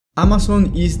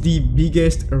Amazon is the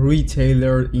biggest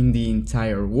retailer in the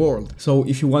entire world, so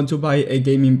if you want to buy a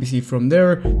gaming PC from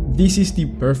there, this is the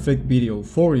perfect video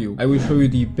for you. I will show you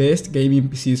the best gaming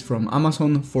PCs from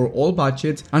Amazon for all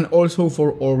budgets and also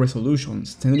for all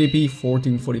resolutions, 1080p,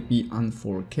 1440p and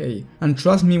 4K. And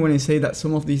trust me when I say that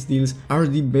some of these deals are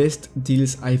the best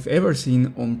deals I've ever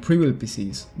seen on Prebuilt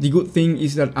PCs. The good thing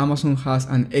is that Amazon has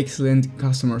an excellent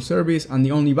customer service, and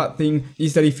the only bad thing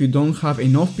is that if you don't have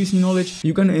enough PC knowledge,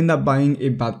 you can end up buying a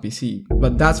bad PC,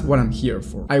 but that's what I'm here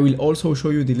for. I will also show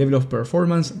you the level of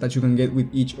performance that you can get with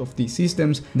each of these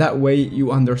systems, that way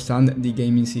you understand the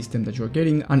gaming system that you're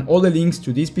getting, and all the links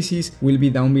to these PCs will be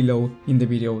down below in the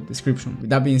video description. With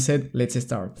that being said, let's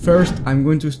start. First, I'm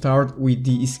going to start with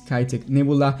the Skytech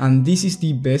Nebula, and this is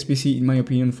the best PC in my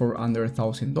opinion for under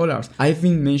 $1,000. I've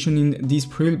been mentioning this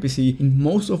Prebuilt PC in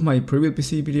most of my Prebuilt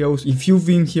PC videos. If you've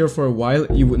been here for a while,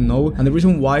 you would know, and the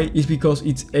reason why is because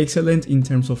it's excellent in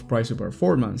terms of price to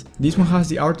performance. This one has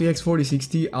the RTX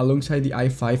 4060 alongside the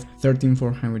i5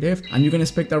 13400F, and you can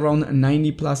expect around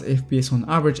 90 plus FPS on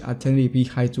average at 1080p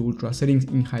high to ultra settings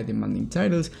in high demanding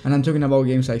titles, and I'm talking about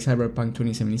games like Cyberpunk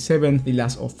 2077, The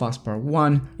Last of Us Part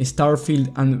 1,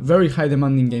 Starfield, and very high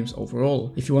demanding games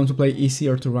overall. If you want to play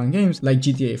easier to run games like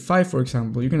GTA 5 for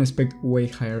example, you can expect way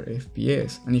higher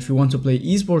FPS, and if you want to play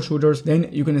esports shooters,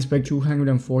 then you can expect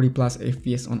 240 plus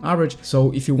FPS on average.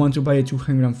 So if you want to buy a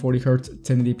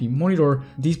 240Hz 1080p monitor,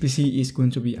 this PC is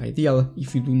going to be ideal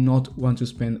if you do not want to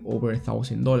spend over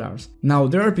 $1,000. Now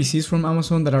there are PCs from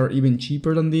Amazon that are even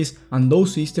cheaper than this, and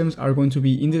those systems are going to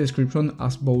be in the description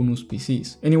as bonus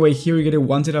PCs. Anyway, here you get a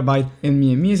 1TB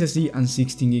NVMe SSD and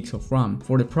 16 gigs of RAM.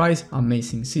 For the price,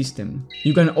 amazing system.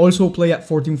 You can also play at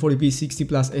 1440p 60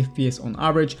 plus FPS on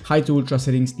average, high to ultra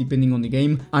settings depending on the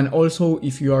game, and also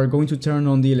if you are going to turn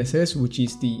on DLSS, which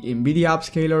is the NVIDIA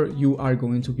upscaler, you are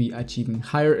going to be achieving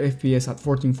higher FPS at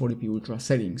 1440p ultra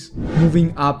settings.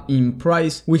 Moving up in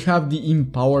price, we have the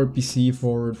Empower PC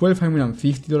for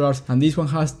 $1,250, and this one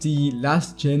has the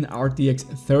last gen RTX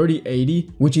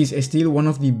 3080, which is still one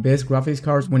of the best graphics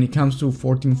cards when it comes to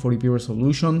 1440p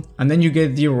resolution. And then you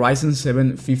get the Ryzen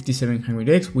 7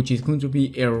 5700X, which is going to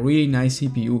be a really nice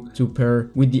CPU to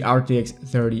pair with the RTX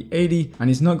 3080, and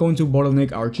it's not going to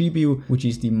bottleneck our GPU, which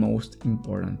is the most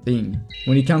important thing.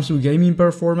 When it comes to gaming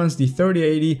performance, the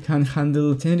 3080 can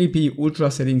handle 1080p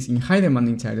ultra settings in high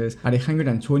demanding titles at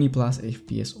 120 plus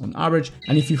FPS on average,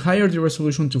 and if you higher the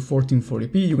resolution to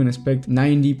 1440p, you can expect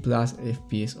 90 plus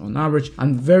FPS on average,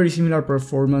 and very similar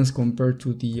performance compared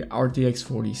to the RTX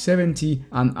 4070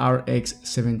 and RX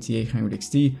 7800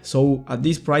 XT. So at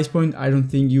this price point, I don't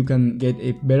think you can get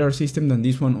a better system than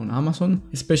this one on Amazon,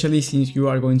 especially since you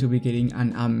are going to be getting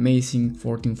an amazing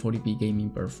 1440p gaming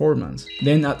performance.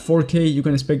 Then at 4K, you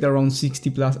can expect around 60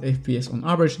 plus FPS on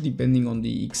average, depending on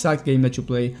the exact game that you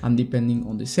play and depending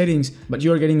on the settings, but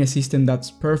you are getting a system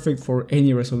that's perfect for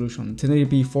any resolution,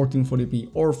 1080p, 1440p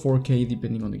or 4K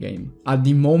depending on the game. At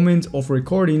the moment of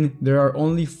recording, there are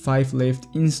only 5 left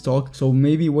in stock, so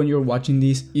maybe when you're watching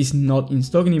this is not in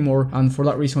stock anymore, and for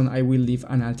that reason I will leave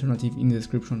an alternative in the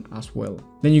description as well.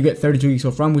 Then you get 32 gigs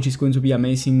of RAM, which is going to be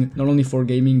amazing not only for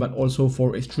gaming but also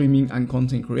for streaming and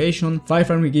content creation,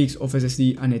 500 gigs of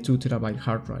SSD and a 2TB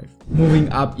hard drive.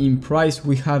 Moving up in price,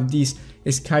 we have this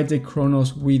Skytech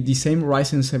Chronos with the same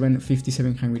Ryzen 7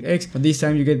 5700X, but this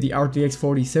time you get the RTX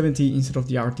 4070 instead of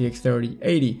the RTX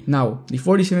 3080. Now, the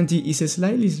 4070 is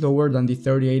slightly slower than the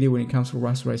 3080 when it comes to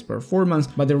rasterized performance,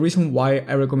 but the reason why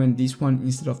I recommend this one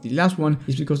instead of the last one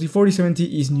is because the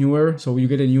 4070 is newer, so you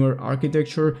get a newer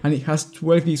architecture, and it has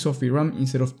 12 gigs of VRAM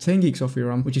instead of 10 gigs of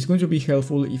VRAM, which is going to be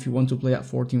helpful if you want to play at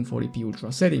 1440p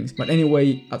ultra settings. But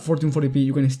anyway, at 1440p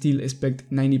you can still expect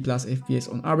 90 plus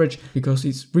FPS on average because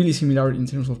it's really similar in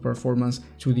terms of performance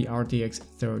to the RTX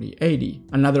 3080.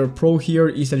 Another pro here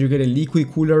is that you get a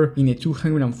liquid cooler in a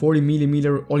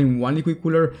 240mm all-in-one liquid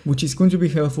cooler, which is going to be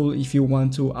helpful if you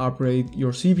want to upgrade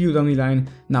your CPU down the line.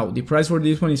 Now the price for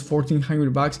this one is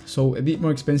 $1,400, so a bit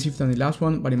more expensive than the last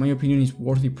one, but in my opinion it's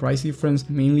worth the price difference,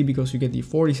 mainly because you get the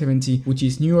 4070, which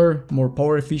is newer, more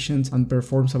power efficient and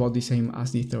performs about the same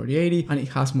as the 3080, and it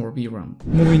has more VRAM.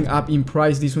 Moving up in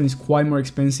price, this one is quite more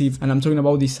expensive, and I'm talking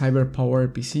about the CyberPower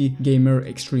PC Gamer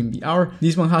Extreme VR.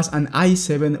 This one has an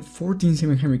i7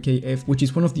 14700KF, which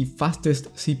is one of the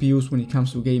fastest CPUs when it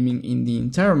comes to gaming in the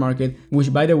entire market,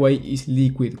 which by the way is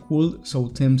liquid cooled, so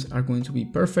temps are going to be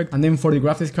perfect. And then for the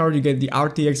graphics card, you get the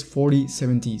RTX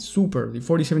 4070 Super. The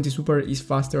 4070 Super is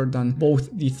faster than both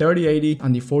the 3080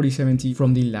 and the 4070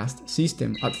 from the last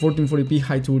system. At 1440p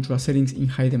high to ultra settings in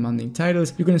high demanding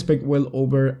titles, you can expect well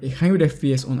over 100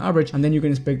 FPS on average, and then you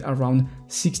can expect around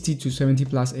 60 to 70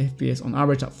 plus FPS on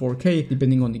average at 4K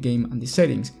depending on the game and the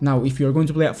settings. Now, if you're going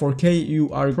to play at 4K,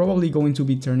 you are probably going to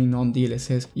be turning on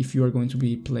DLSS if you are going to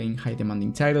be playing high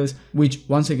demanding titles, which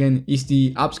once again is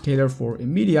the upscaler for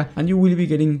Nvidia, and you will be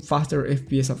getting faster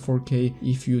FPS at 4K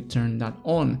if you turn that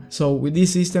on. So with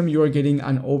this system, you are getting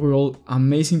an overall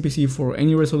amazing PC for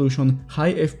any resolution,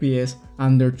 high FPS,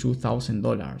 under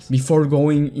 $2,000. Before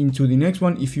going into the next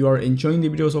one, if you are enjoying the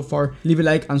video so far, leave a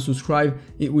like and subscribe.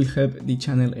 It will help the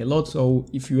channel a lot, so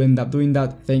if you end up doing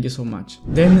that, thank you so much.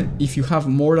 Then if you have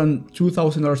more than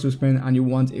 $2,000 to spend and you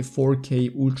want a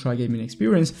 4K ultra gaming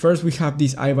experience, first we have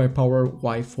this iBuyPower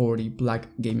Y40 Black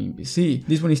Gaming PC.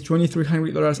 This one is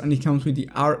 $2,300 and it comes with the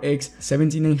RX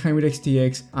 7900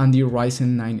 XTX and the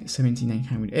Ryzen 9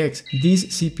 7900X. This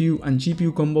CPU and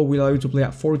GPU combo will allow you to play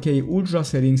at 4K ultra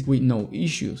settings with no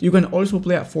issues. You can also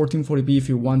play at 1440p if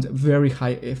you want very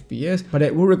high FPS, but I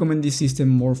would recommend this system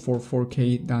more for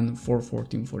 4K than for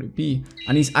 1440p.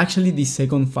 And it's actually the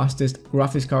second fastest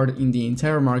graphics card in the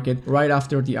entire market, right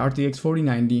after the RTX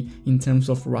 4090 in terms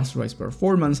of rasterized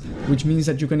performance, which means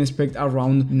that you can expect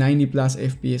around 90 plus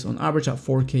FPS on average at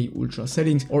 4K ultra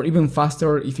settings, or even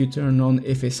faster if you turn on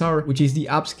FSR, which is the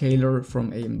upscaler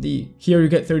from AMD. Here you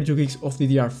get 32 gigs of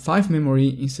DDR5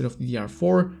 memory instead of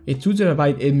DDR4, a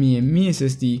 2TB NVMe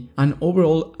SSD, and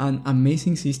overall an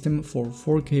amazing system for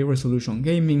 4K resolution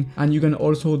gaming. And you can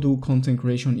also do content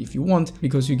creation if you want,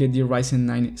 because you get the Ryzen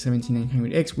 9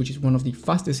 7900X, which is one of the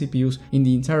fastest CPUs in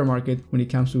the entire market when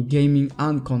it comes to gaming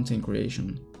and content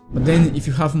creation. But then if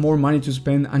you have more money to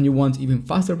spend and you want even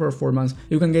faster performance,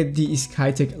 you can get the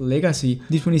Skytech Legacy.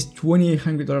 This one is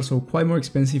 $2,800, so quite more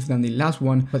expensive than the last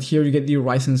one, but here you get the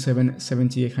Ryzen 7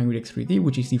 7800X3D,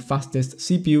 which is the fastest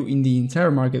CPU in the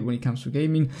entire market when it comes to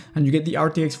gaming, and you get the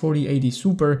RTX 4080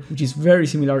 Super, which is very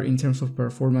similar in terms of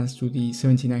performance to the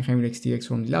 7900 XTX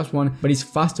from the last one, but it's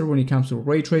faster when it comes to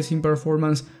ray tracing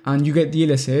performance, and you get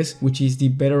DLSS, which is the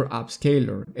better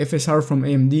upscaler. FSR from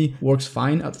AMD works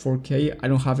fine at 4K, I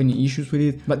don't have any issues with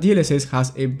it, but DLSS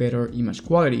has a better image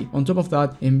quality. On top of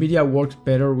that, Nvidia works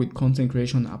better with content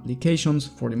creation applications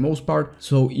for the most part,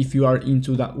 so if you are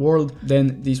into that world,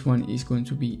 then this one is going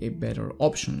to be a better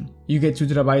option. You get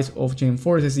 2TB of Gen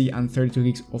 4 SSD and 32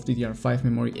 gigs of DDR5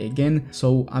 memory again,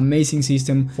 so amazing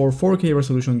system for 4K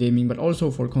resolution gaming, but also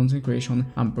for content creation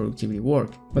and productivity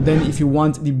work. But then if you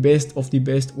want the best of the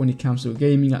best when it comes to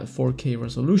gaming at 4K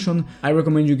resolution, I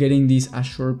recommend you getting this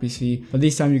Azure PC, but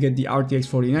this time you get the RTX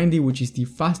 4090, which is the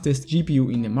fastest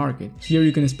GPU in the market. Here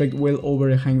you can expect well over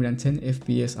 110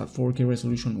 FPS at 4K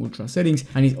resolution ultra settings,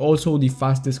 and it's also the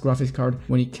fastest graphics card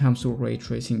when it comes to ray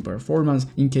tracing performance,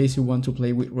 in case you want to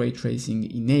play with ray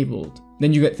tracing enabled.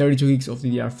 Then you get 32 gigs of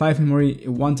DDR5 memory, a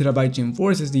 1TB Gen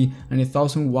 4 SSD, and a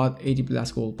 1000 watt 80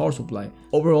 plus volt power supply.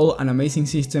 Overall, an amazing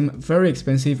system, very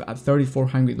expensive at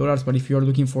 $3,400, but if you are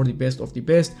looking for the best of the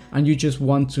best and you just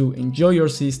want to enjoy your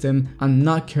system and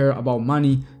not care about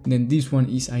money, then this one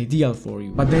is ideal for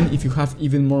you. But then if you have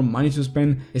even more money to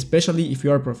spend, especially if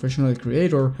you are a professional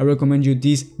creator, I recommend you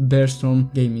this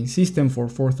Bearstorm gaming system for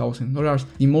 $4,000,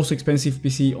 the most expensive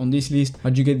PC on this list,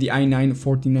 but you get the i9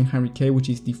 14900K, which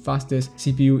is the fastest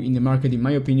CPU in the market in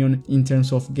my opinion in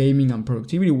terms of gaming and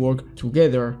productivity work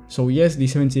together. So yes, the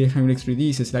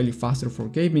 7800X3D is slightly faster for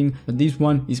gaming, but this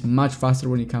one is much faster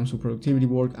when it comes to productivity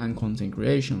work and content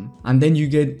creation. And then you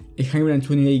get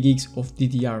 128 gigs of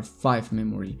DDR5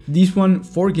 memory. This one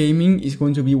for gaming is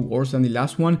going to be worse than the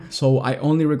last one, so I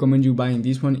only recommend you buying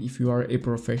this one if you are a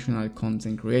professional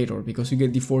content creator, because you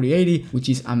get the 4080, which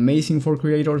is amazing for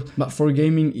creators, but for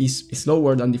gaming is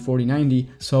slower than the 4090.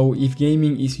 So if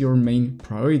gaming is your main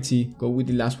priority, go with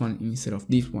the last one instead of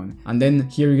this one. And then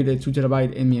here you get a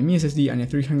 2TB NVMe SSD and a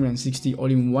 360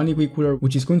 all-in-one liquid cooler,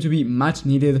 which is going to be much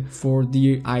needed for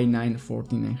the i9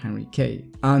 14900K.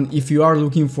 And if you are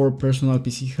looking for personal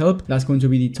PC help, that's going to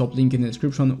be the top link in the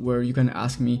description, where you can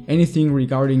ask me anything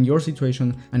regarding your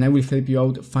situation and I will help you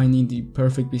out finding the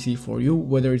perfect PC for you,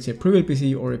 whether it's a Prebuilt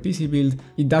PC or a PC build,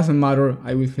 it doesn't matter,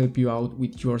 I will help you out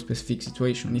with your specific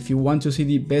situation. If you want to see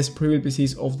the best Prebuilt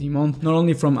PCs of the month, not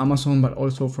only from Amazon but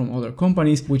also from other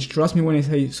companies, which trust me when I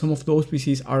say some of those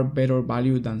PCs are better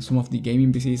value than some of the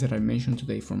gaming PCs that I mentioned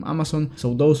today from Amazon,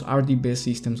 so those are the best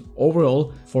systems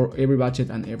overall for every budget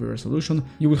and every resolution.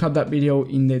 You will have that video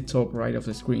in the top right of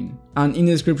the screen. And in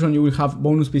the description you will have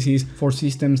bonus PCs for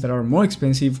systems that are more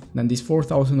expensive than this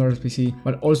 $4,000 PC,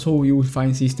 but also you will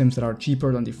find systems that are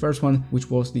cheaper than the first one, which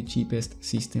was the cheapest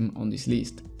system on this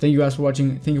list. Thank you guys for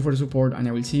watching, thank you for the support, and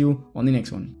I will see you on the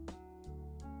next one.